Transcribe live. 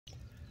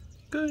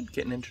Good,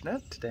 getting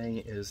internet.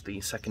 Today is the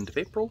 2nd of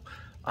April.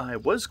 I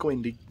was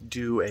going to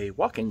do a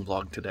walking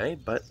vlog today,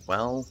 but,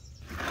 well,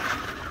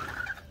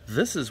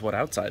 this is what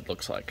outside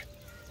looks like.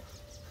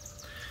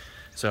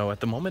 So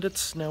at the moment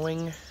it's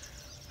snowing.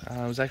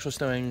 It was actually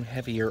snowing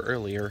heavier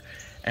earlier,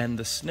 and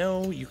the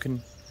snow, you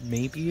can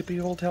maybe be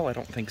able to tell, I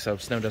don't think so,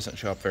 snow doesn't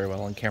show up very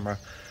well on camera,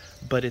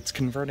 but it's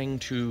converting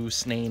to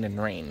snain and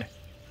rain.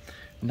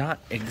 Not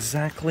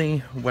exactly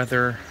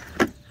whether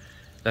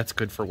that's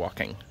good for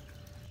walking.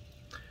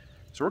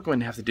 So we're going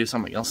to have to do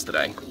something else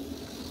today.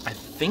 I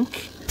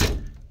think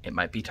it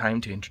might be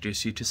time to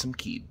introduce you to some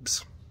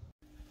Keebs.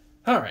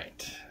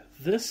 Alright,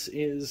 this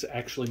is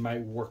actually my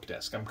work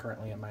desk. I'm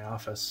currently in my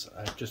office.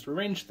 I've just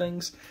arranged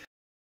things,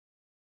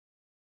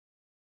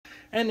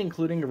 and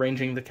including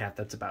arranging the cat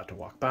that's about to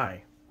walk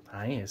by.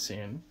 Hi,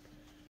 Isin.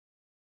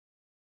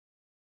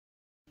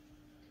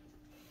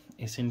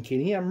 Isin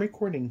kitty, I'm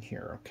recording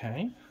here,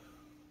 okay?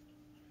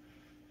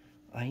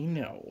 I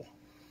know.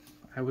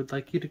 I would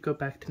like you to go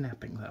back to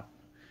napping, though.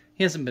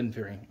 He hasn't been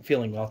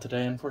feeling well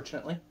today,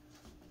 unfortunately.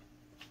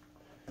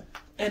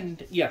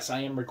 And yes,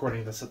 I am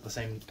recording this at the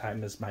same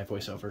time as my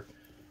voiceover.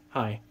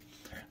 Hi.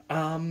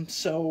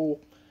 So,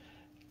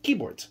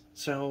 keyboards.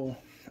 So,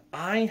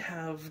 I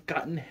have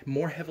gotten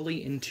more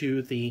heavily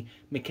into the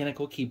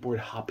mechanical keyboard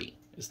hobby,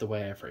 is the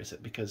way I phrase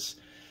it, because...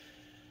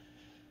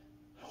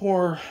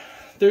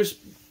 there's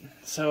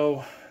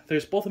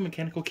both a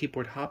mechanical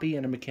keyboard hobby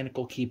and a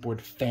mechanical keyboard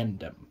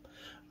fandom.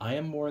 I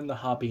am more in the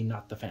hobby,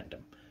 not the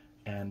fandom,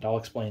 and I'll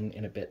explain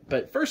in a bit.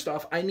 But first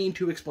off, I need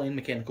to explain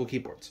mechanical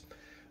keyboards.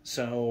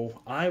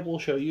 So I will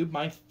show you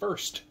my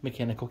first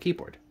mechanical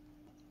keyboard.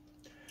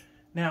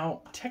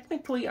 Now,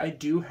 technically I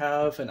do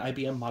have an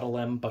IBM Model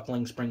M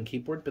buckling spring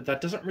keyboard, but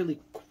that doesn't really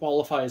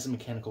qualify as a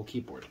mechanical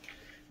keyboard.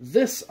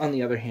 This, on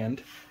the other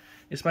hand,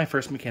 is my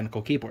first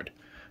mechanical keyboard.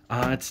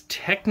 It's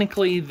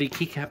technically, the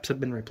keycaps have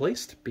been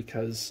replaced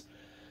because,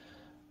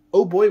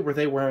 oh boy, were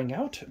they wearing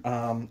out.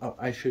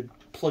 I should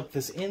plug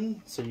this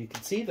in so you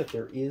can see that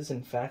there is,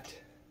 in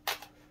fact,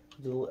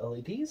 little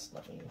LEDs.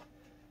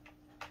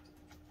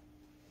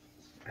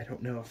 I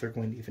don't know if they're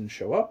going to even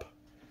show up.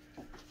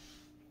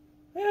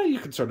 Yeah, you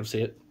can sort of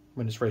see it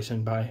when it's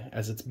racing by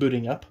as it's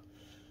booting up.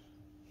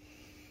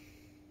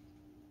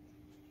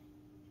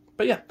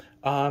 But yeah,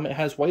 it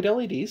has white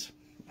LEDs.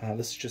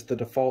 This is just the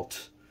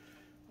default...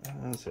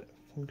 is it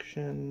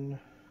function?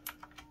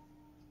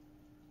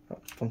 Oh,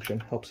 function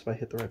helps if I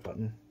hit the right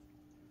button.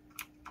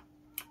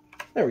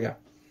 There we go.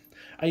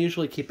 I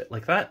usually keep it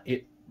like that.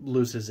 It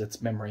loses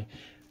its memory.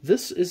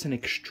 This is an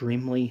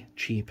extremely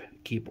cheap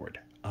keyboard.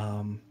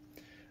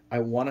 I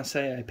want to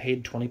say I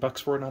paid 20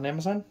 bucks for it on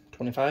Amazon,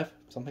 25,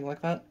 something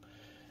like that.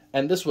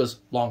 And this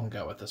was long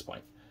ago at this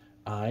point.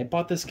 I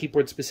bought this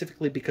keyboard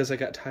specifically because I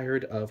got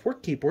tired of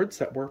work keyboards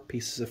that were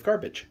pieces of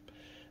garbage.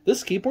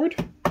 This keyboard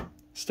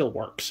still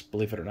works,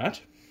 believe it or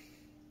not.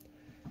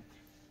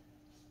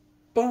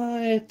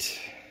 But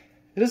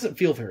it doesn't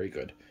feel very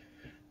good.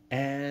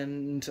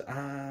 And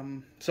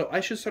so I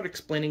should start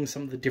explaining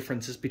some of the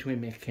differences between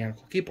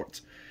mechanical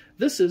keyboards.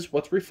 This is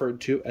what's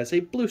referred to as a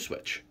blue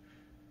switch.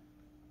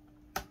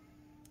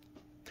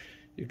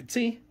 You can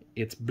see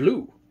it's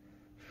blue.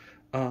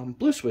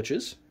 Blue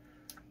switches,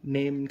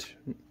 named...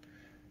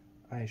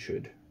 I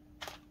should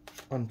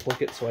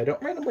unplug it so I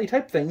don't randomly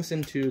type things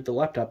into the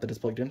laptop that it's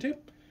plugged into.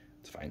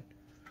 It's fine.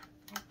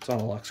 It's on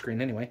a lock screen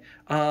anyway.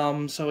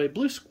 So a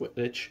blue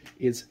switch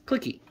is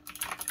clicky.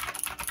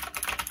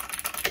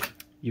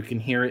 You can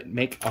hear it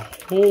make a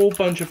whole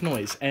bunch of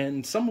noise,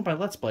 and some of my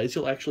Let's Plays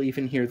you'll actually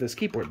even hear this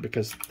keyboard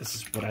because this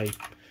is what I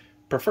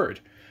preferred.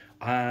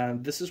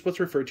 This is what's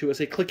referred to as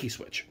a clicky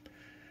switch.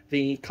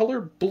 The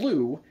color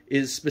blue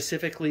is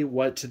specifically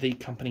what the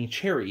company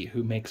Cherry,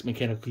 who makes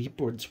mechanical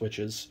keyboard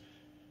switches,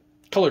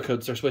 color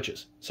codes their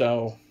switches.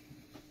 So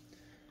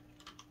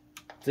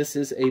this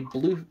is a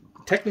blue...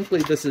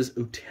 Technically, this is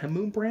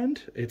Utemu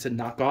brand. It's a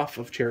knockoff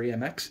of Cherry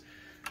MX.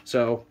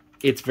 So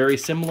it's very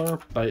similar,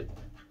 but...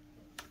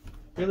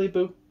 Really,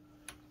 Boo?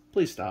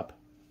 Please stop.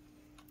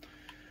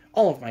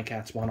 All of my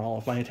cats want all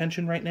of my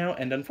attention right now,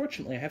 and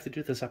unfortunately I have to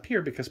do this up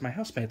here because my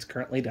housemate's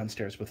currently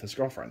downstairs with his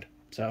girlfriend.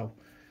 So,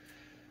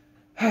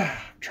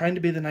 trying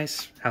to be the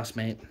nice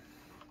housemate.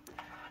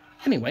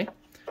 Anyway,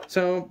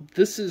 so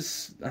this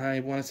is, I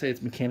want to say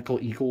it's Mechanical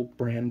Eagle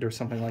brand or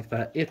something like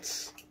that.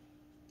 It's...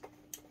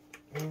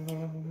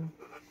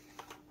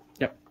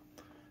 Yep.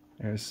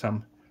 There's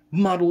some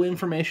model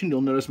information.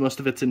 You'll notice most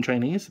of it's in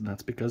Chinese, and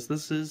that's because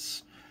this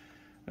is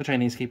a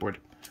Chinese keyboard.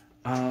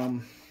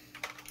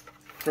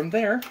 From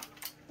there,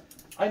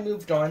 I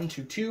moved on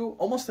to two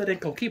almost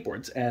identical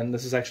keyboards, and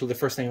this is actually the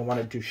first thing I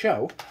wanted to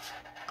show.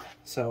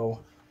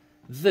 So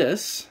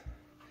this,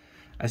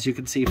 as you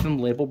can see from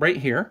the label right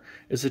here,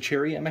 is a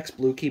Cherry MX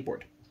Blue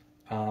keyboard.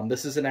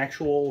 This is an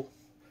actual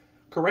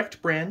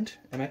correct brand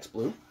MX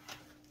Blue.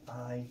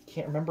 I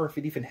can't remember if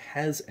it even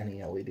has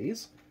any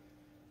LEDs.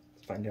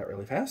 Let's find out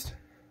really fast.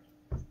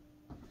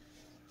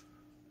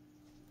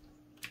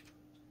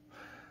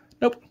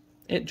 Nope,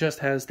 it just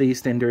has the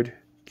standard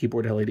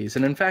keyboard LEDs.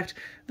 And in fact,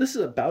 this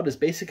is about as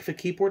basic of a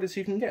keyboard as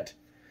you can get.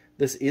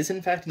 This is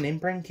in fact a name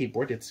brand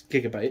keyboard. It's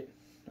Gigabyte.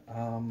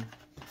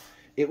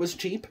 It was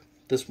cheap.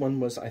 This one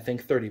was, I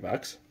think, 30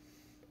 bucks.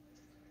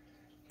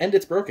 And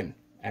it's broken,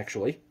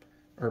 actually.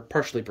 Or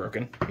partially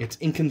broken. It's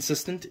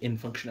inconsistent in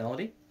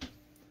functionality.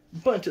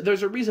 But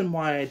there's a reason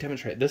why I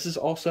demonstrate. This is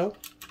also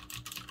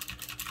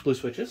blue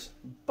switches,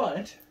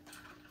 but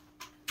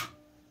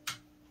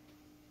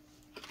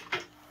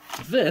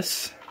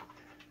this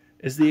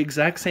is the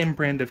exact same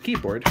brand of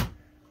keyboard,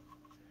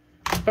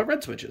 but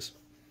red switches.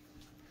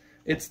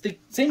 It's the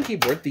same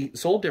keyboard. The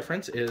sole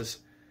difference is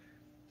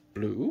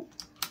blue,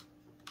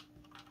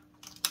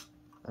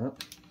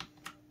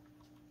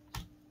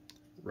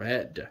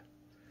 red.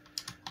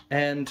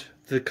 And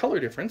the color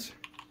difference,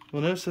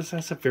 you'll notice this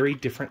has a very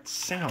different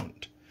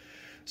sound.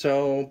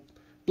 So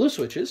blue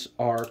switches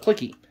are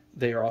clicky.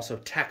 They are also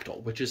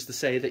tactile, which is to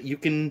say that you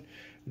can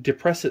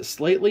depress it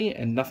slightly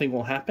and nothing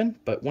will happen,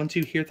 but once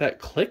you hear that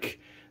click,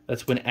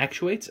 that's when it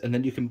actuates, and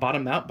then you can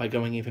bottom out by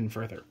going even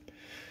further.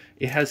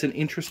 It has an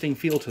interesting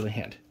feel to the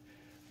hand.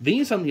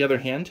 These, on the other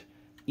hand,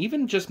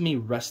 even just me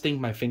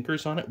resting my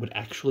fingers on it would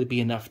actually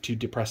be enough to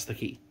depress the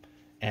key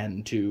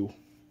and to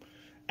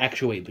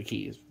actuate the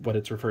key is what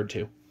it's referred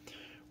to.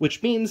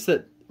 Which means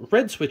that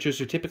red switches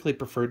are typically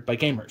preferred by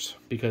gamers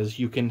because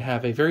you can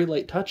have a very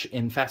light touch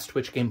in fast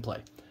twitch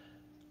gameplay.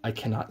 I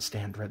cannot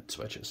stand red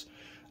switches.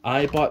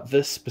 I bought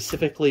this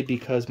specifically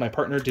because my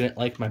partner didn't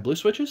like my blue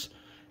switches,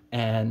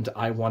 and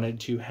I wanted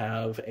to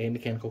have a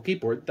mechanical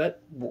keyboard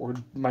that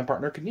my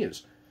partner could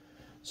use.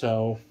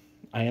 So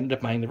I ended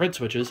up buying the red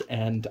switches,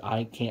 and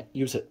I can't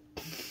use it.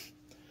 I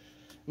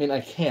mean,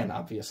 I can,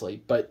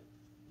 obviously, but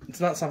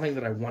it's not something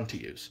that I want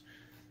to use.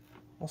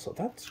 Also,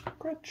 that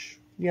scratch.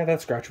 Yeah,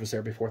 that scratch was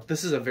there before.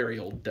 This is a very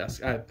old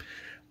desk.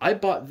 I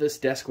bought this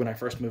desk when I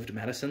first moved to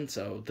Madison,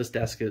 so this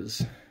desk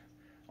is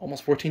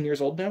almost 14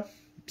 years old now.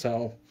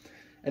 So,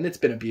 and it's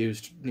been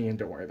abused, and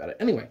don't worry about it.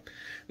 Anyway,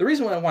 the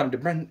reason why I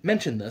wanted to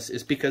mention this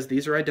is because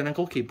these are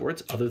identical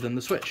keyboards other than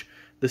the switch.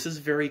 This is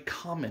very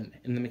common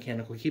in the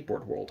mechanical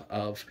keyboard world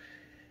of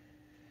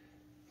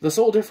the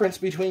sole difference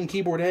between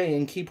keyboard A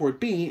and keyboard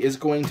B is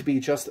going to be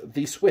just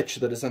the switch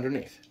that is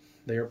underneath.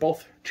 They are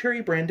both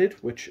Cherry branded,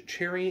 which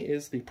Cherry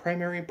is the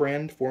primary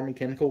brand for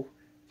mechanical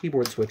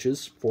keyboard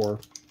switches for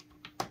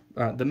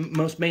the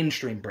most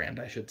mainstream brand,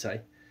 I should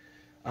say.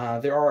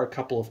 There are a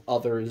couple of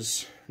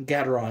others,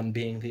 Gateron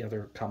being the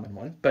other common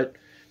one, but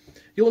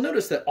you'll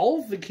notice that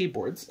all of the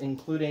keyboards,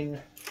 including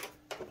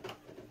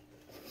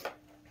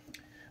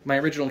my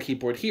original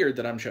keyboard here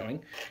that I'm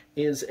showing,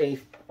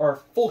 are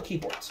full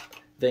keyboards.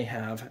 They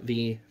have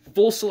the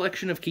full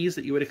selection of keys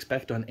that you would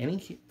expect on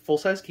any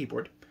full-size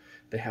keyboard.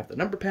 They have the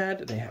number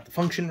pad, they have the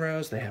function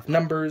rows, they have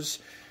numbers,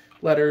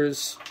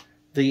 letters,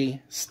 the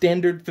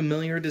standard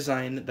familiar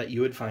design that you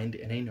would find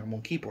in a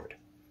normal keyboard.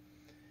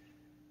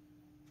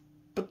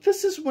 But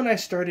this is when I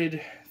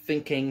started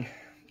thinking,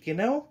 you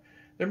know,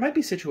 there might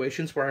be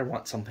situations where I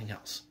want something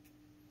else.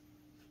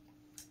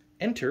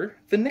 Enter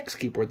the next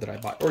keyboard that I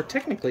bought, or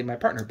technically my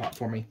partner bought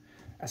for me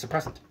as a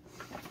present.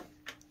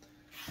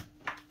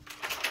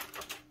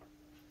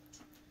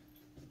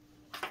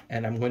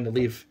 And I'm going to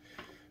leave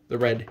the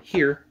red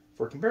here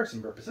for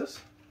comparison purposes.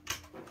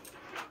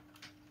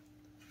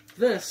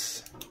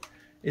 This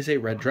is a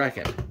red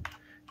dragon.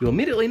 You'll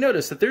immediately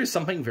notice that there's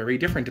something very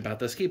different about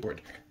this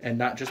keyboard, and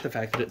not just the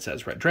fact that it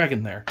says Red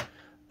Dragon there,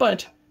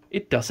 but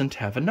it doesn't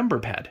have a number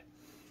pad.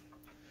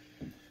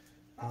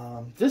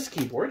 This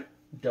keyboard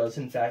does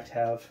in fact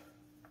have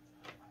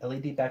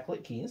LED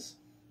backlit keys.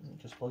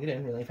 Just plug it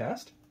in really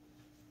fast.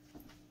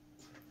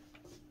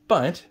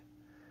 But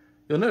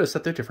you'll notice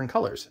that they're different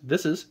colors.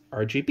 This is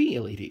RGB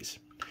LEDs.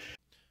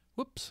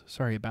 Whoops,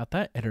 sorry about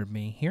that. Editor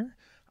me here.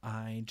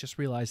 I just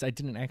realized I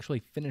didn't actually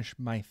finish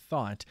my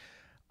thought.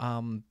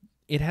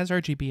 It has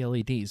RGB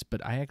LEDs,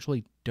 but I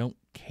actually don't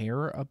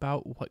care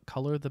about what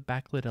color the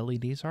backlit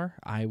LEDs are.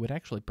 I would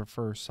actually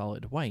prefer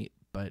solid white,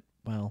 but,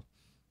 well,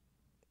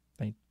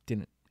 I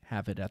didn't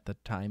have it at the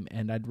time,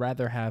 and I'd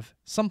rather have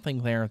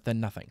something there than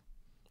nothing.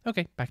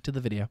 Okay, back to the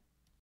video.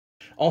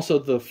 Also,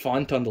 the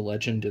font on the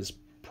legend is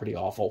pretty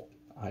awful.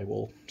 I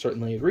will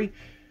certainly agree.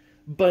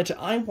 But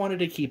I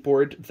wanted a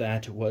keyboard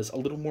that was a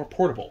little more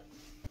portable.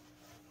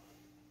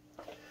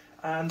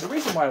 And the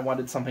reason why I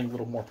wanted something a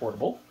little more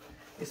portable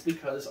is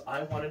because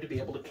I wanted to be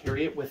able to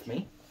carry it with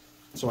me.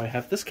 So I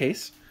have this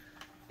case.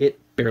 It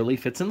barely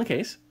fits in the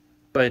case,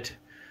 but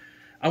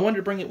I wanted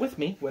to bring it with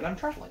me when I'm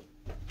traveling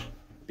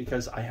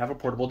because I have a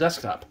portable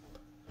desktop.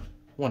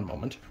 One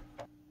moment.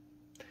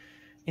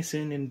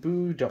 Isin and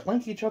Boo don't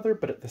like each other,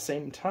 but at the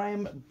same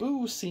time,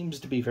 Boo seems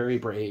to be very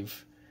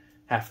brave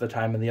half the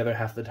time, and the other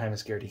half the time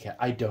is scaredy cat.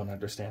 I don't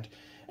understand.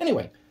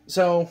 Anyway,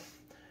 so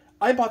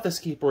I bought this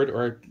keyboard,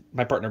 or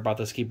my partner bought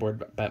this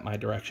keyboard at my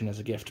direction as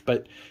a gift,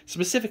 but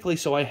specifically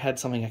so I had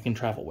something I can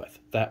travel with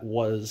that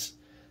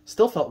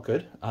still felt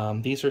good.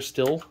 These are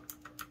still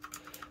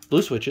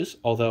blue switches,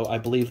 although I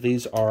believe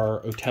these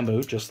are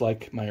Otemu, just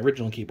like my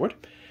original keyboard.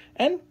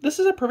 And this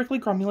is a perfectly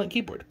cromulent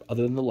keyboard,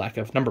 other than the lack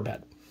of number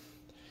pad.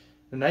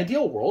 In an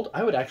ideal world,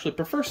 I would actually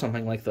prefer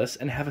something like this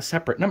and have a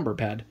separate number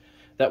pad.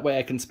 That way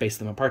I can space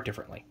them apart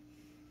differently.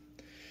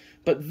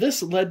 But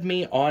this led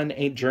me on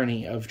a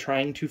journey of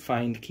trying to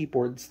find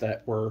keyboards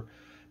that were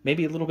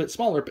maybe a little bit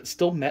smaller, but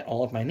still met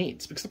all of my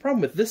needs. Because the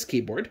problem with this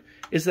keyboard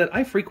is that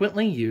I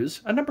frequently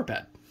use a number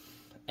pad.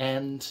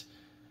 And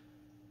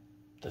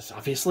this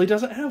obviously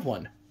doesn't have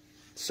one.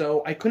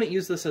 So I couldn't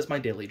use this as my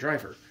daily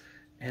driver.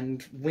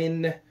 And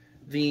when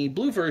the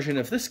blue version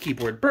of this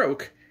keyboard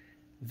broke,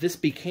 this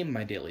became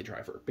my daily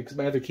driver, because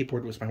my other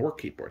keyboard was my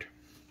work keyboard.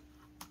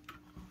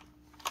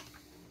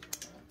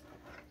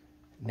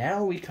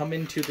 Now we come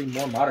into the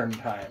more modern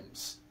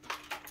times.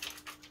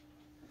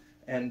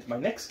 And my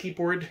next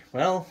keyboard,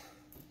 well,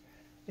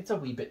 it's a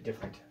wee bit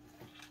different.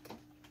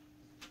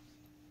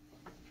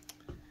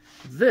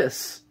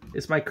 This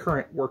is my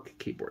current work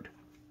keyboard.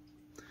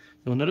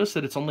 You'll notice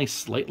that it's only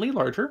slightly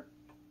larger.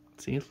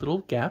 See, a little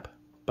gap,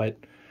 but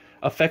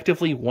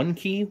effectively one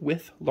key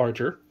width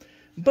larger.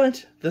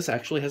 But this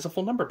actually has a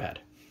full number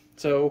pad.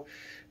 So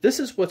this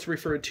is what's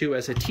referred to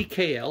as a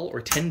TKL, or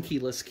 10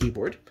 keyless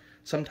keyboard,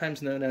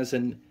 sometimes known as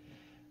an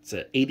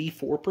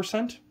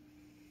 84%?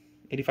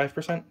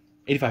 85%?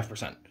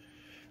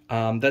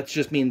 85%. That's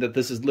just mean that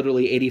this is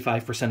literally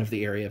 85% of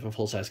the area of a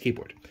full-size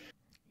keyboard.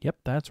 Yep,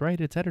 that's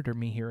right. It's Editor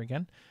Me here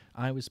again.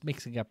 I was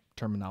mixing up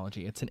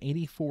terminology. It's an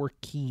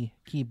 84-key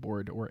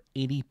keyboard, or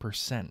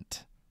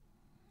 80%.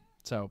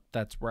 So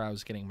that's where I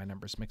was getting my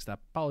numbers mixed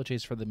up.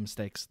 Apologies for the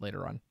mistakes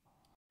later on.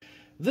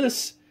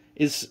 This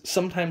is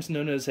sometimes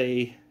known as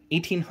a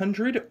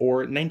 1800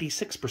 or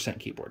 96%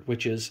 keyboard,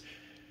 which is,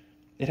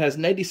 it has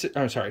 96,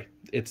 oh sorry,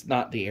 it's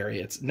not the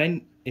area, it's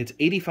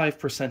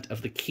 85%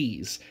 of the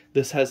keys.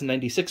 This has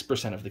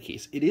 96% of the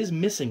keys. It is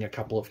missing a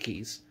couple of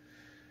keys.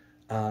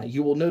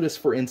 You will notice,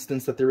 for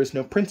instance, that there is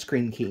no print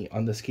screen key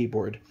on this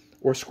keyboard,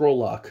 or scroll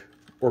lock,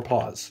 or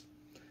pause,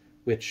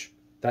 which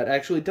that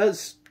actually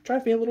does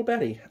drive me a little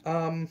batty.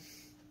 You'll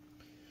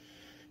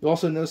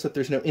also notice that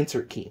there's no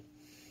insert key.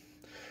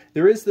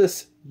 There is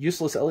this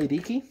useless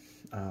LED key.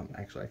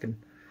 Actually, I can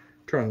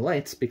turn on the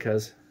lights,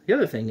 because the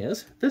other thing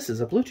is, this is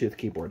a Bluetooth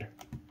keyboard.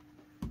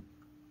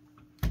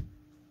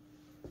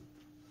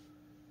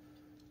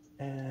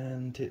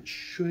 And it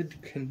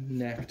should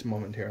connect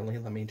momentarily.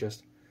 Let me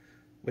just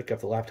wake up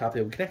the laptop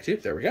it would connect to.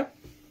 There we go.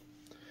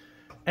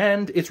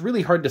 And it's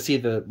really hard to see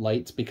the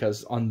lights,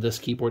 because on this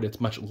keyboard it's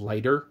much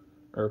lighter,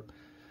 or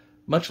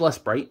much less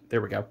bright,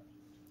 there we go,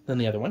 than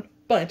the other one.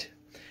 But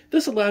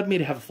this allowed me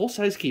to have a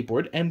full-size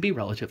keyboard and be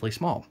relatively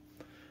small.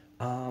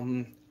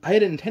 I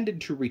had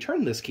intended to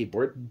return this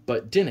keyboard,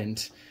 but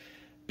didn't,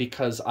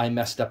 because I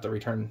messed up the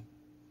return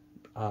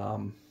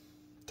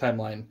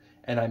timeline,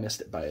 and I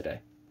missed it by a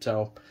day.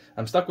 So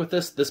I'm stuck with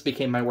this. This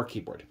became my work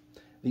keyboard.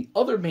 The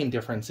other main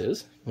difference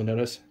is, you'll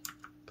notice,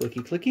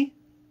 clicky clicky,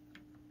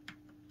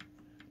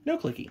 no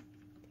clicky.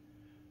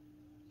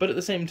 But at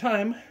the same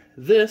time,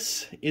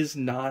 this is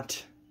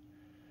not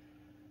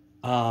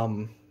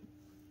a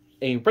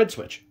red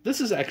switch. This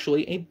is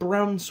actually a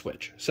brown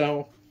switch.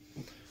 So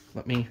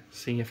let me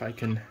see if I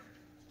can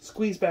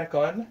squeeze back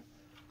on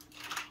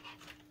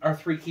our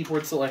 3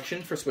 keyboard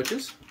selection for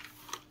switches.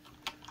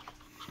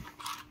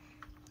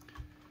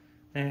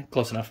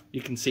 Close enough.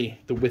 You can see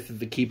the width of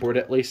the keyboard,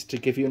 at least, to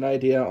give you an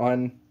idea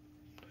on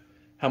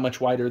how much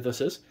wider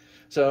this is.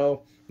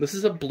 So this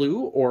is a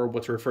blue, or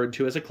what's referred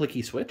to as a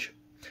clicky switch.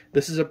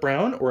 This is a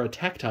brown, or a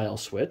tactile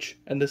switch.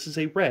 And this is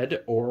a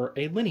red, or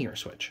a linear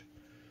switch.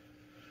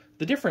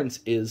 The difference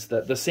is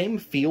that the same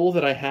feel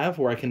that I have,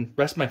 where I can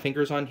rest my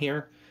fingers on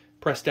here,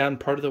 press down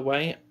part of the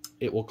way,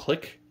 it will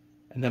click,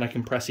 and then I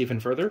can press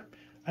even further.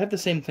 I have the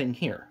same thing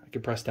here. I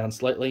can press down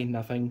slightly,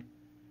 nothing,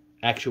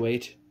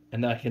 actuate,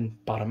 and then I can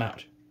bottom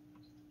out.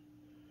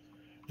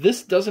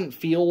 This doesn't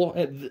feel...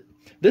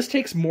 This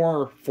takes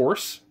more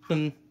force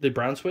than the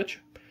brown switch.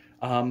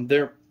 And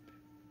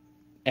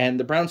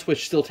the brown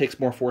switch still takes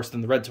more force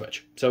than the red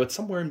switch. So it's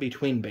somewhere in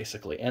between,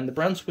 basically. And the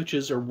brown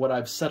switches are what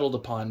I've settled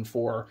upon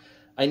for,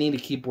 I need a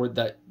keyboard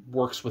that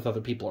works with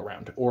other people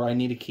around, or I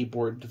need a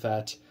keyboard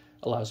that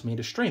allows me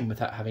to stream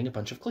without having a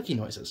bunch of clicky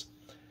noises.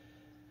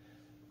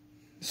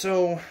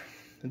 So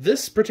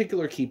this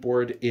particular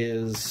keyboard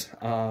is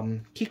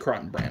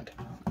Keebs brand,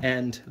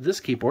 and this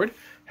keyboard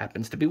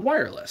happens to be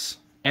wireless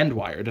and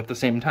wired at the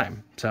same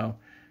time. So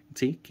you can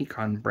see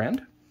Keebs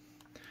brand,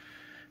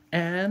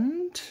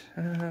 and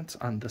it's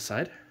on this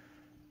side.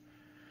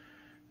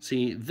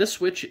 See, this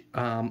switch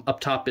up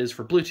top is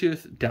for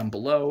Bluetooth, down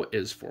below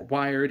is for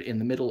wired, in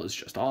the middle is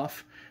just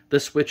off.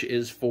 This switch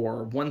is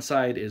for, one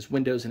side is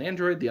Windows and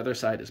Android, the other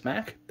side is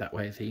Mac. That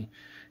way the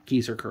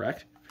keys are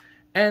correct.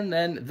 And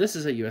then this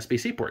is a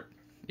USB-C port.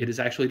 It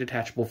is actually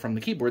detachable from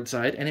the keyboard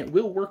side, and it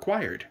will work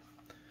wired.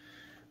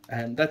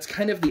 And that's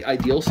kind of the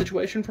ideal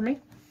situation for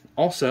me.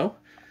 Also,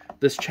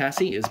 this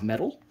chassis is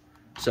metal,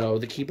 so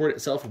the keyboard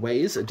itself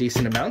weighs a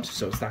decent amount,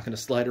 so it's not going to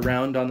slide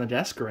around on the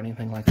desk or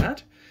anything like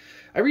that.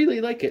 I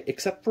really like it,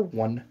 except for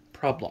one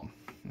problem.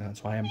 And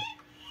that's why I'm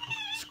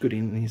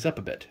scooting these up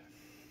a bit.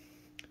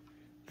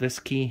 This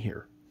key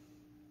here.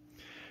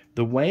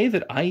 The way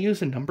that I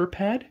use a number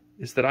pad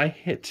is that I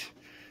hit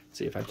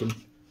see if I can,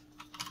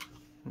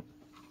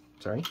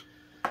 sorry,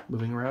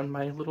 moving around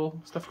my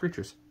little stuffed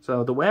creatures.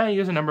 So the way I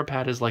use a number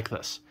pad is like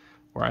this,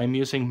 where I'm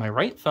using my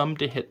right thumb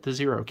to hit the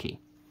 0 key.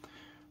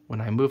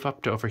 When I move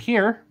up to over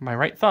here, my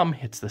right thumb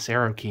hits this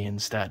arrow key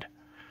instead.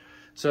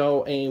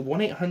 So a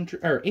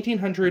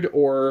 1800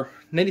 or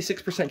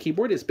 96%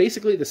 keyboard is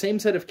basically the same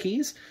set of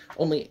keys,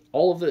 only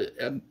all of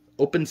the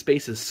open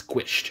space is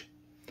squished.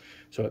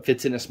 So it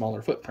fits in a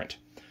smaller footprint.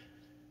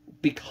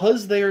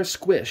 Because they are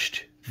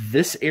squished,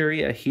 this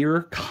area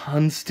here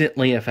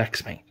constantly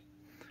affects me.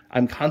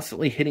 I'm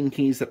constantly hitting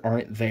keys that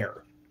aren't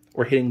there,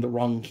 or hitting the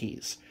wrong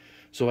keys.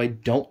 So I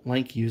don't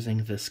like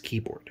using this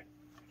keyboard.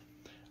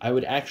 I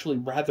would actually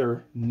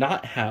rather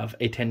not have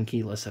a 10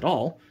 key list at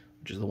all,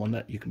 which is the one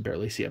that you can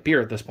barely see up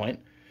here at this point,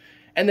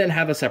 and then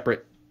have a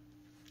separate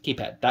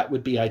keypad. That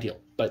would be ideal,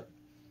 but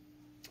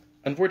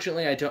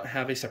unfortunately I don't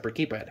have a separate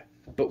keypad.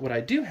 But what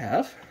I do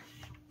have,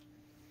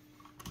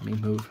 let me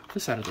move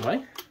this out of the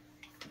way,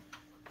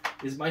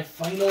 is my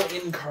final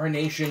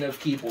incarnation of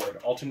keyboard,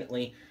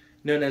 ultimately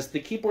known as the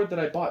keyboard that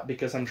I bought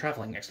because I'm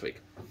traveling next week.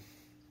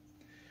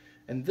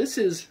 And this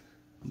is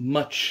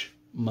much,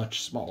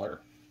 much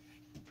smaller.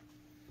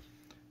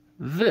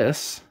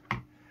 This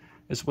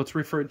is what's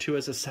referred to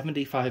as a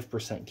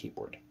 75%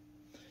 keyboard.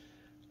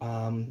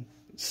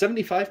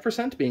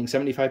 75% being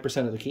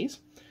 75% of the keys.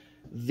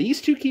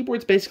 These two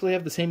keyboards basically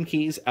have the same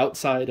keys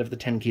outside of the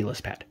 10 key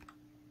list pad.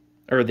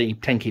 Or the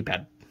 10 key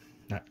pad.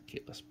 Not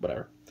key list,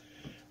 whatever.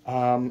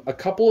 A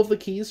couple of the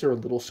keys are a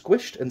little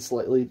squished and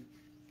slightly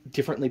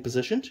differently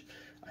positioned.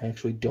 I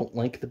actually don't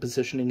like the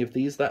positioning of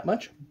these that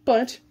much,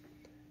 but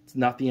it's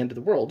not the end of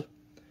the world.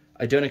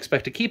 I don't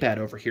expect a keypad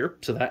over here,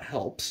 so that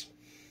helps.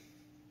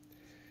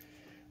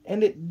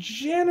 And it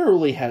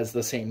generally has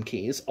the same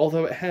keys,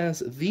 although it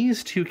has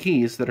these two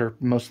keys that are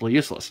mostly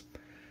useless.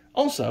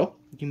 Also,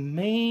 you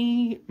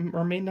may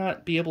or may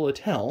not be able to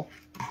tell,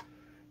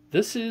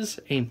 this is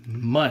a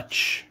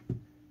much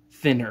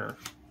thinner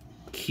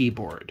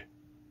keyboard.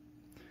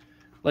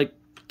 Like,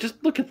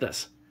 just look at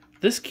this.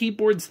 This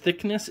keyboard's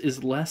thickness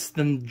is less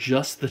than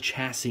just the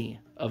chassis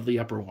of the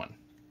upper one.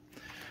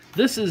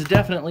 This is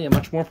definitely a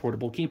much more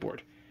portable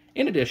keyboard.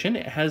 In addition,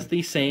 it has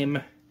the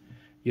same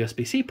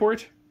USB-C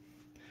port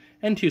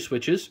and two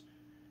switches,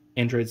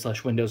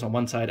 Android/Windows on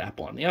one side,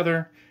 Apple on the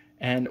other,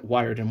 and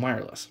wired and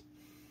wireless.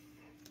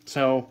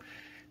 So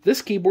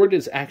this keyboard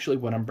is actually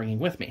what I'm bringing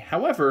with me.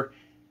 However,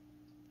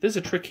 there's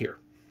a trick here.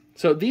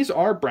 So these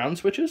are brown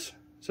switches,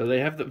 so they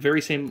have the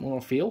very same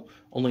little feel,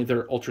 only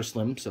they're ultra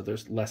slim, so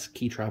there's less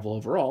key travel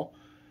overall.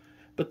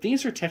 But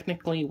these are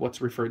technically what's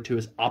referred to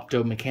as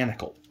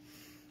optomechanical.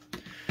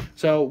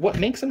 So what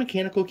makes a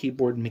mechanical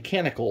keyboard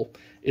mechanical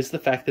is the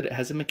fact that it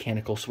has a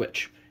mechanical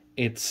switch.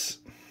 It's...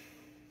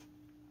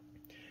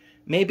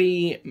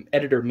 Maybe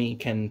editor me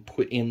can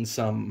put in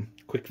some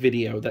quick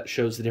video that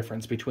shows the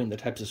difference between the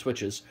types of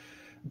switches,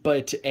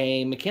 but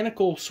a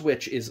mechanical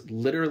switch is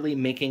literally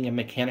making a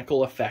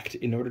mechanical effect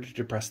in order to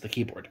depress the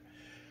keyboard.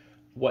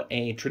 What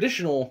a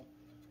traditional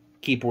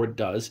keyboard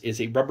does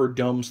is a rubber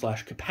dome /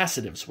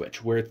 capacitive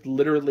switch, where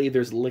literally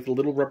there's like a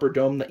little rubber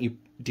dome that you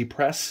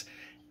depress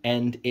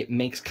and it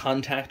makes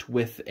contact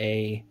with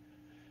a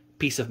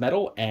piece of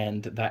metal,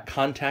 and that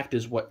contact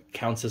is what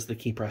counts as the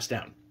key press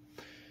down.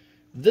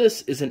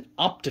 This is an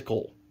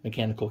optical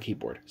mechanical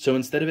keyboard. So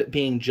instead of it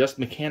being just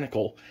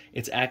mechanical,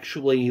 it's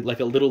actually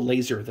like a little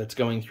laser that's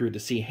going through to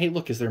see, hey,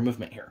 look, is there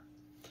movement here?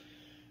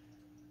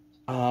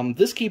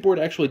 This keyboard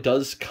actually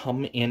does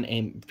come in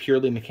a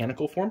purely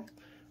mechanical form,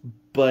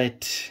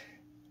 but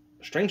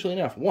strangely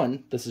enough,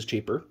 1, this is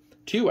cheaper.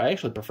 2, I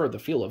actually prefer the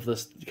feel of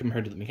this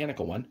compared to the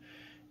mechanical one.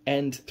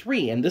 And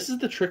 3, and this is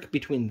the trick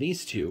between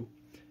these two,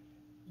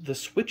 the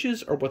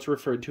switches are what's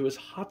referred to as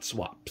hot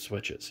swap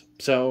switches.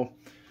 So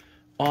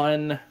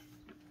on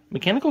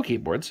mechanical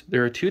keyboards,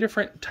 there are 2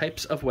 different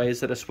types of ways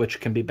that a switch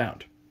can be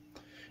bound.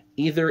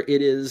 Either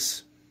it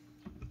is,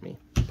 let me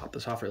pop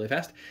this off really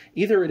fast,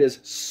 either it is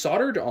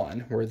soldered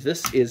on, where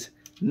this is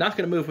not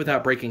going to move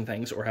without breaking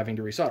things or having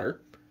to resolder,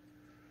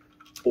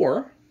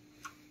 or,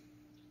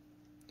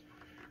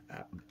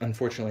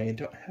 unfortunately, I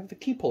don't have the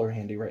key puller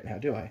handy right now,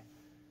 do I?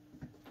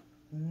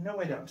 No,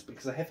 I don't,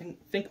 because I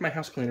think my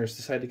house cleaners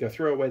decided to go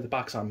throw away the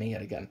box on me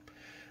yet again.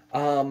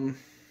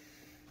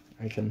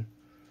 I can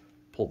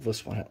pull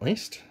this one at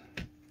least.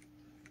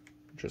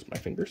 Just my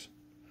fingers.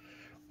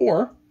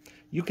 Or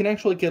you can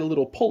actually get a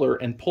little puller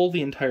and pull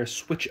the entire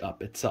switch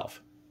up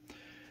itself.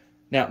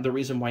 Now, the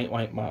reason why you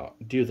might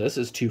do this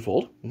is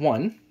twofold.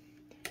 1,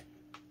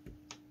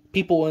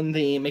 people in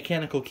the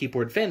mechanical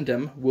keyboard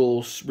fandom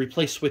will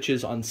replace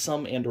switches on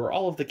some and or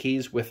all of the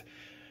keys with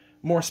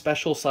more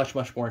special /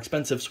 much more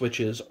expensive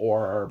switches,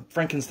 or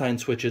Frankenstein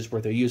switches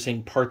where they're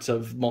using parts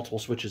of multiple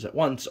switches at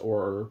once,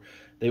 or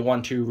they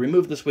want to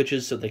remove the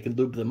switches so they can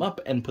lube them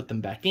up and put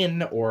them back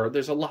in, or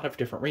there's a lot of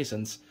different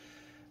reasons.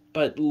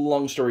 But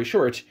long story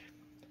short,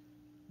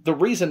 the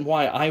reason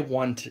why I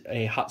want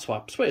a hot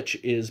swap switch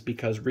is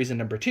because reason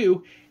number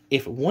 2,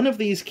 if one of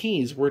these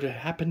keys were to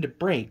happen to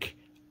break,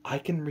 I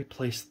can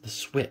replace the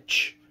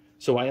switch.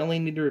 So I only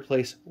need to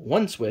replace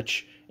one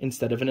switch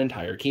instead of an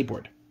entire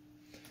keyboard.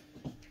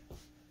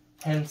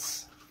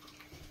 Hence,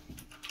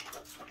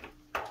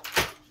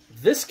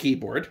 this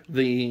keyboard,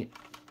 the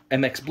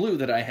MX Blue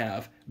that I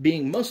have,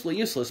 being mostly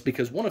useless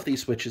because one of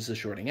these switches is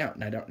shorting out,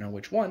 and I don't know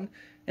which one,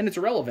 and it's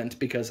irrelevant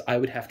because I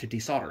would have to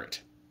desolder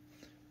it.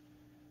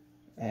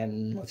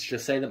 And let's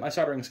just say that my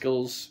soldering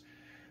skills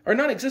are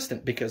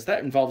non-existent because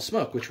that involves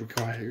smoke, which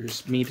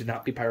requires me to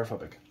not be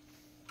pyrophobic.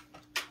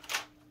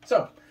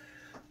 So,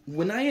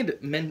 when I had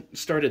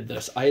started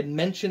this, I had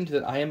mentioned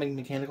that I am a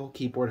mechanical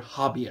keyboard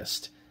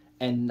hobbyist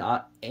and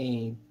not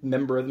a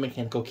member of the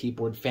mechanical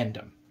keyboard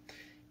fandom.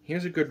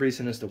 Here's a good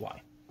reason as to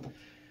why.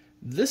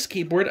 This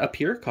keyboard up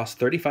here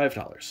costs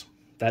 $35.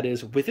 That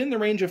is within the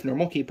range of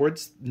normal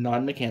keyboards,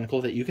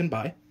 non-mechanical, that you can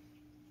buy.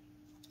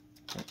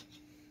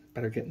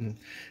 Better getting...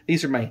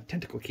 These are my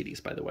tentacle kitties,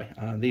 by the way.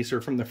 These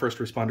are from the First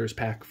Responders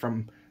pack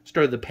from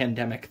start of the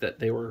pandemic that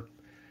they were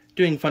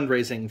doing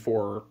fundraising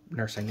for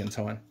nursing and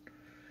so on.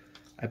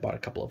 I bought a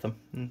couple of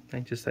them. I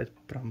just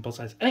put on both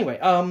sides. Anyway,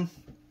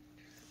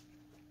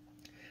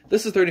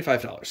 this is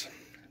 $35.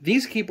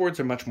 These keyboards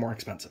are much more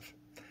expensive.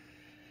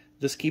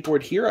 This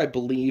keyboard here, I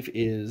believe,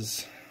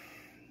 is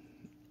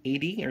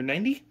 $80 or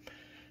 $90,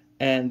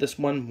 and this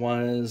one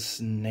was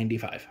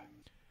 $95.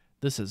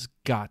 This has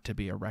got to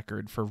be a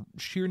record for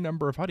sheer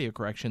number of audio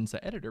corrections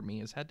that Editor Me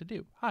has had to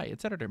do. Hi,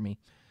 it's Editor Me.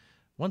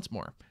 Once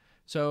more.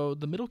 So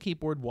the middle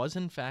keyboard was,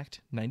 in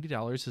fact,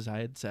 $90, as I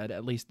had said,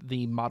 at least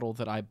the model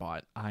that I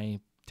bought.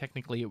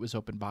 Technically, it was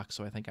open box,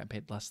 so I think I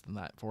paid less than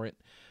that for it,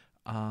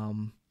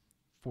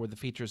 for the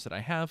features that I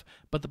have.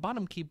 But the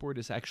bottom keyboard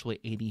is actually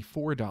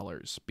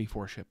 $84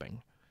 before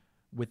shipping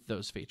with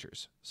those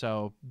features.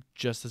 So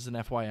just as an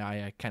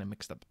FYI, I kind of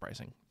mixed up the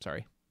pricing.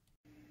 Sorry.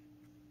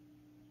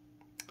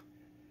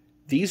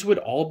 These would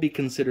all be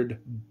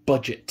considered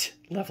budget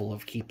level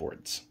of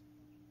keyboards.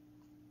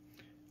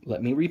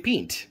 Let me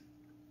repeat.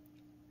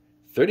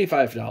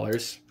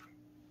 $35,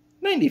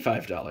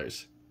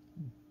 $95,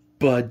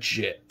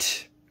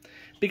 budget.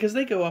 Because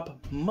they go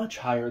up much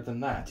higher than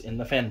that in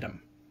the fandom.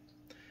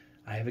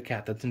 I have a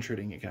cat that's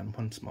intruding again.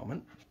 One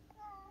moment.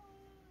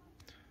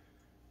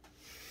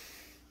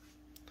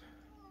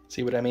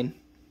 See what I mean?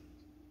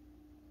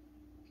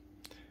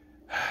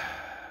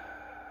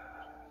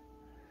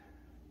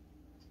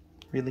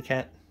 Really,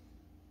 cat?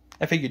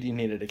 I figured you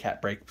needed a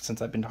cat break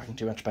since I've been talking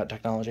too much about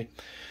technology.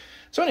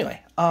 So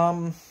anyway,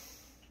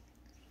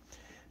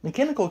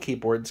 mechanical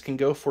keyboards can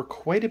go for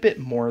quite a bit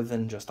more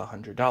than just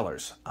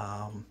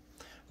 $100.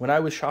 When I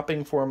was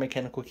shopping for a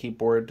mechanical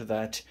keyboard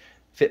that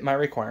fit my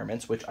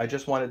requirements, which I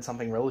just wanted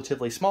something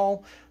relatively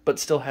small, but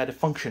still had a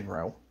function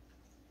row.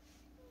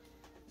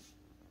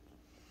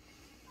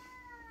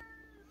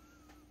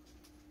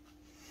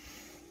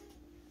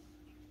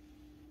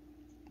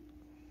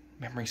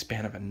 Memory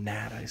span of a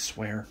gnat, I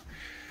swear.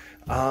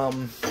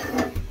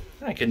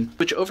 I can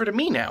switch over to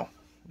me now.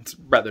 It's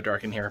rather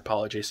dark in here,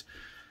 apologies.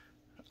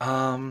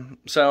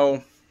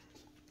 So,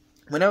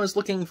 when I was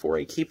looking for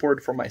a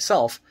keyboard for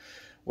myself,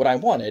 what I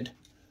wanted...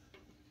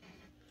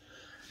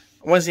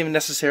 I wasn't even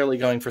necessarily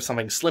going for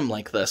something slim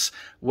like this.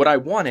 What I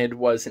wanted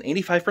was an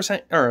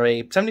 85% or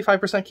a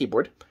 75%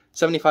 keyboard,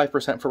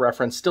 75% for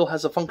reference, still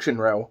has a function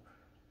row,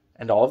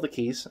 and all of the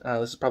keys.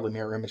 This is probably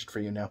mirror imaged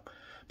for you now,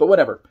 but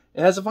whatever.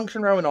 It has a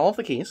function row and all of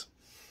the keys,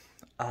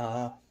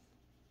 other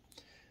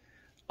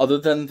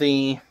than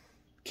the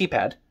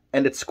keypad,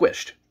 and it's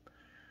squished,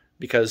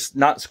 because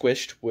not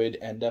squished would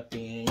end up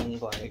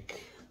being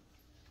like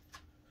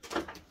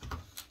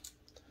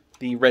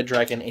the Red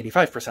Dragon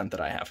 85% that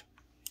I have.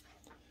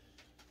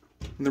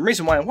 And the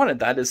reason why I wanted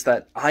that is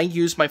that I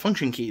use my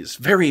function keys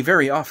very,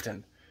 very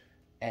often,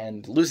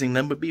 and losing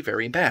them would be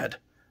very bad.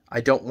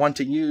 I don't want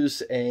to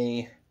use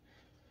a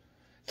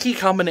key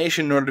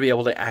combination in order to be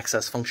able to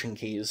access function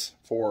keys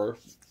for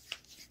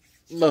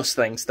most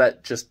things.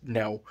 That just,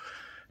 no,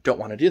 don't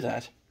want to do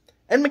that.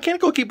 And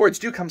mechanical keyboards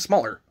do come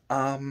smaller.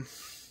 The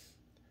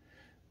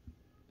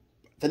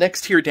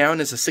next tier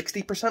down is a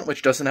 60%,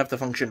 which doesn't have the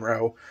function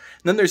row.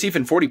 And then there's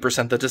even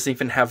 40% that doesn't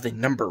even have the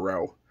number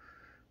row,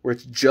 where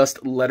it's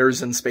just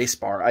letters and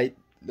spacebar. I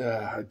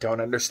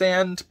don't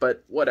understand,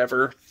 but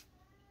whatever.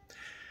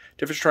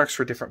 Different strokes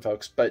for different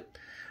folks. But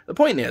the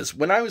point is,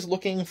 when I was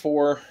looking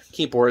for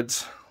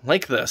keyboards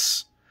like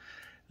this,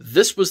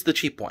 this was the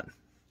cheap one.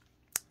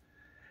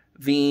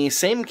 The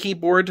same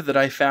keyboard that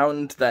I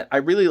found that I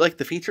really liked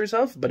the features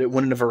of, but it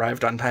wouldn't have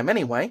arrived on time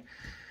anyway,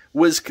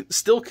 was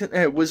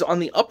on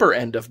the upper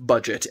end of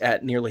budget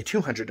at nearly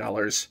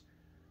 $200,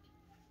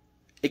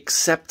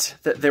 except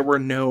that there were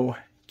no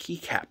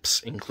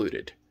keycaps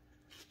included,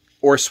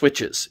 or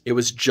switches. It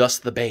was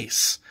just the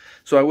base.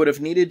 So I would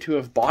have needed to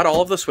have bought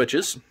all of the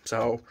switches,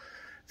 so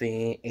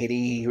the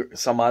 80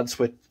 some odd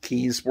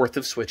keys worth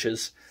of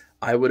switches.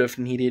 I would have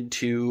needed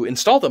to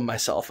install them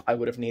myself. I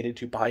would have needed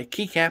to buy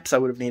keycaps. I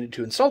would have needed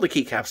to install the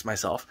keycaps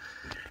myself.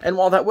 And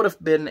while that would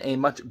have been a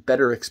much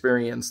better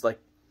experience, like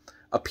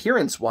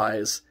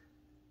appearance-wise,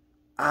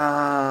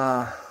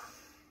 yeah,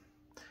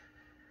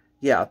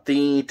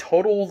 the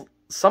total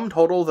sum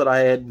total that I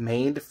had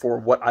made for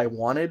what I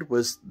wanted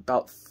was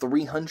about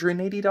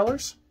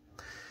 $380.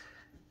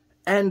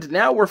 And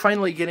now we're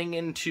finally getting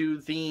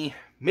into the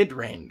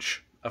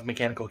mid-range of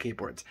mechanical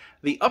keyboards.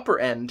 The upper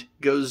end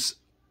goes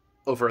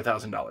over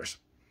 $1,000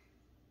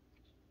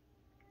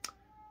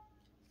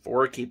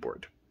 for a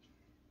keyboard.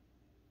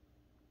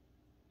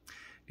 Do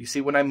you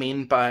see what I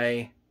mean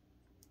by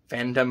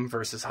fandom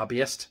versus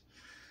hobbyist?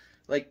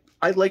 Like,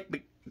 I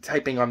like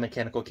typing on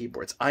mechanical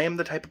keyboards. I am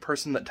the type of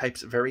person that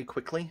types very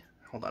quickly.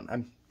 Hold on,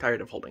 I'm tired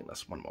of holding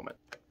this. One moment.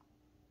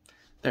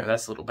 There,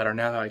 that's a little better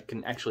now that I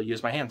can actually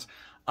use my hands.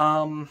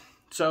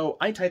 So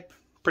I type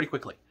pretty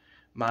quickly.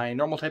 My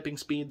normal typing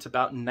speed's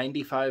about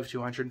 95 to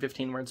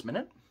 115 words a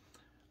minute.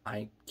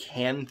 I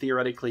can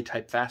theoretically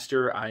type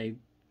faster. I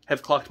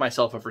have clocked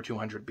myself over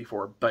 200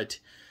 before, but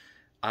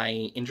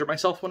I injure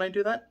myself when I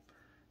do that.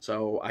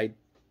 So I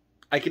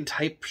can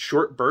type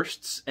short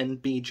bursts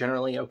and be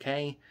generally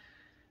okay.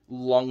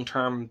 Long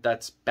term,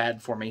 that's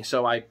bad for me.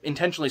 So I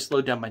intentionally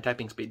slowed down my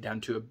typing speed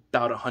down to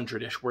about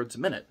 100-ish words a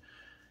minute.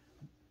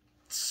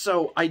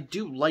 So I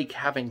do like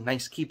having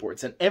nice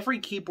keyboards. And every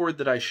keyboard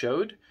that I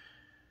showed,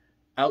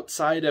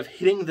 outside of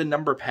hitting the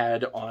number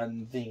pad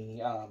on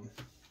the,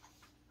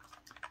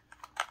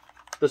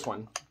 this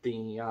one,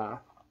 the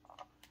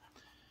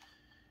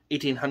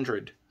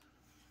 1800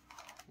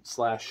 /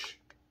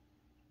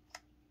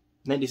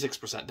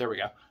 96%, there we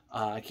go,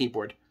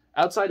 keyboard.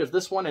 Outside of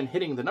this one and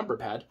hitting the number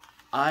pad,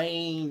 I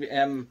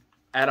am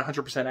at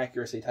 100%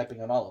 accuracy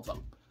typing on all of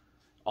them.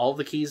 All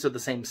the keys are the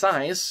same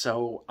size,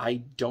 so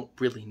I don't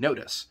really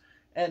notice.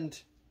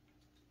 And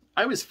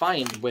I was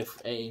fine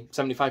with a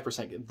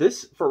 75%.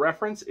 This, for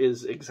reference,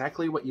 is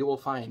exactly what you will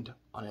find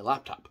on a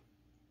laptop.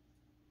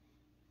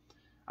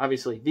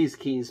 Obviously, these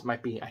keys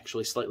might be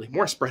actually slightly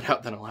more spread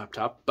out than a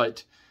laptop,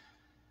 but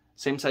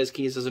same size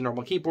keys as a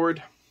normal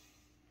keyboard,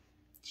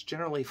 it's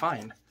generally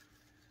fine.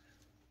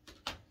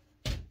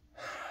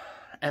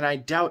 And I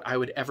doubt I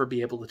would ever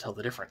be able to tell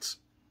the difference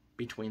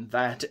between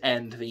that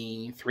and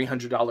the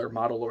 $300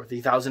 model or the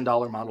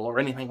 $1,000 model or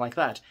anything like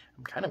that.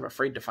 I'm kind of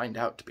afraid to find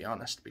out, to be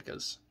honest,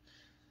 because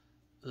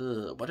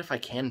what if I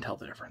can tell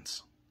the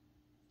difference?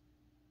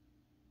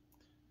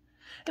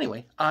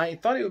 Anyway, I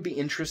thought it would be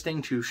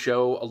interesting to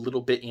show a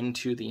little bit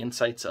into the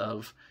insights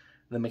of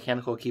the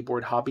mechanical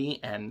keyboard hobby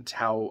and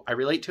how I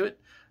relate to it.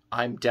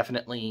 I'm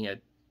definitely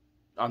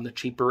on the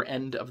cheaper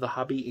end of the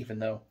hobby, even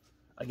though,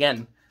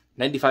 again,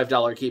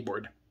 $95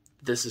 keyboard.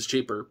 This is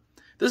cheaper.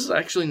 This is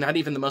actually not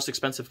even the most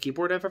expensive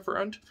keyboard I've ever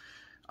owned.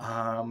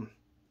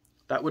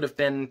 That would have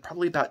been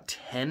probably about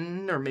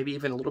 10 or maybe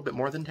even a little bit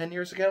more than 10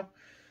 years ago.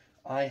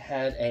 I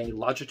had a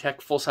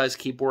Logitech full-size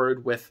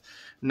keyboard with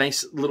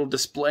nice little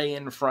display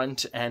in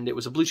front, and it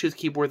was a Bluetooth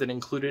keyboard that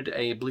included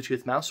a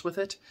Bluetooth mouse with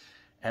it,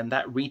 and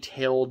that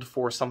retailed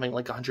for something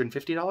like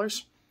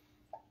 $150.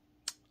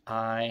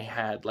 I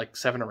had like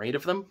 7 or 8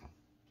 of them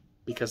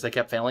because they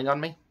kept failing on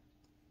me.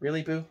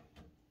 Really, Boo?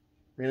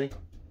 Really?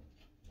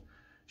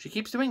 She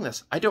keeps doing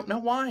this. I don't know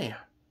why.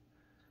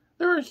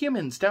 There are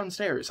humans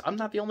downstairs. I'm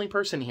not the only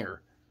person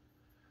here.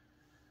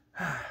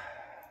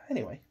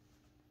 Anyway.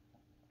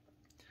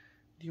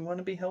 Do you want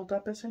to be held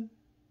up, Issin?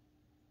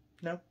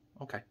 No?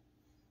 Okay.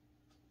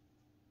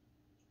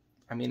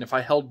 I mean, if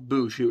I held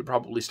Boo, she would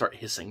probably start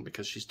hissing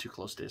because she's too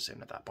close to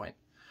Issin at that point.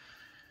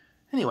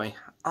 Anyway,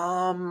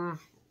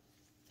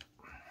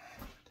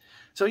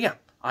 so yeah,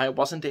 I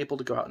wasn't able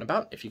to go out and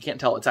about. If you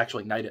can't tell, it's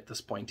actually night at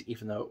this point,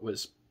 even though it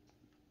was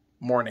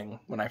morning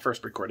when I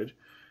first recorded.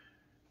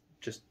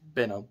 Just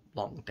been a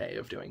long day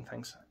of doing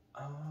things.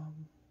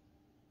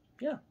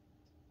 Yeah.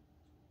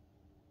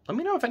 Let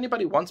me know if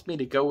anybody wants me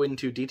to go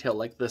into detail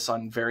like this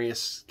on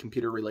various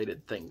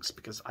computer-related things,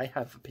 because I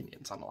have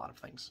opinions on a lot of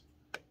things.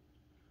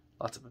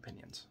 Lots of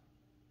opinions.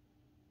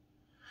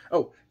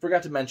 Oh,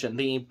 forgot to mention,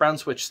 the brown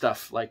switch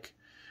stuff, like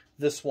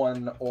this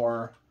one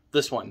or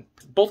this one.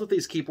 Both of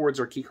these keyboards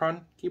are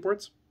Keychron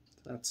keyboards.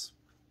 That's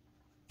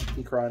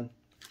Keychron.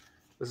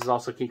 This is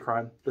also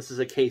Keychron. This is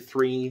a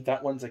K3.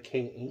 That one's a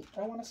K8,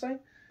 I want to say.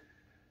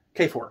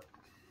 K4.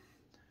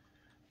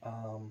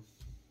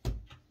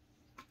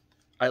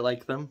 I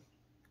like them,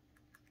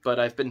 but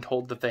I've been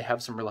told that they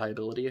have some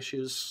reliability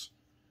issues.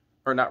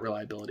 Or not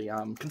reliability,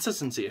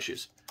 consistency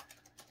issues.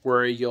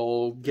 Where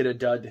you'll get a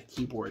dud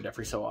keyboard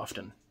every so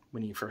often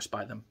when you first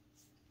buy them.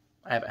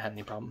 I haven't had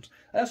any problems.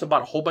 I also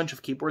bought a whole bunch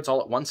of keyboards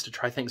all at once to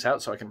try things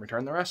out so I can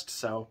return the rest,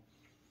 so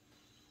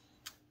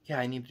yeah,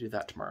 I need to do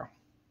that tomorrow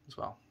as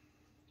well.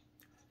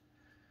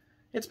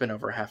 It's been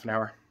over half an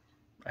hour,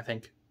 I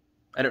think.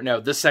 I don't know.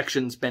 This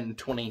section's been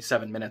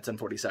 27 minutes and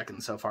 40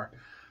 seconds so far.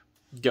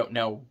 Don't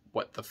know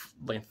what the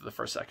length of the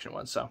first section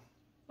was, so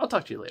I'll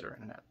talk to you later,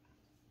 Internet.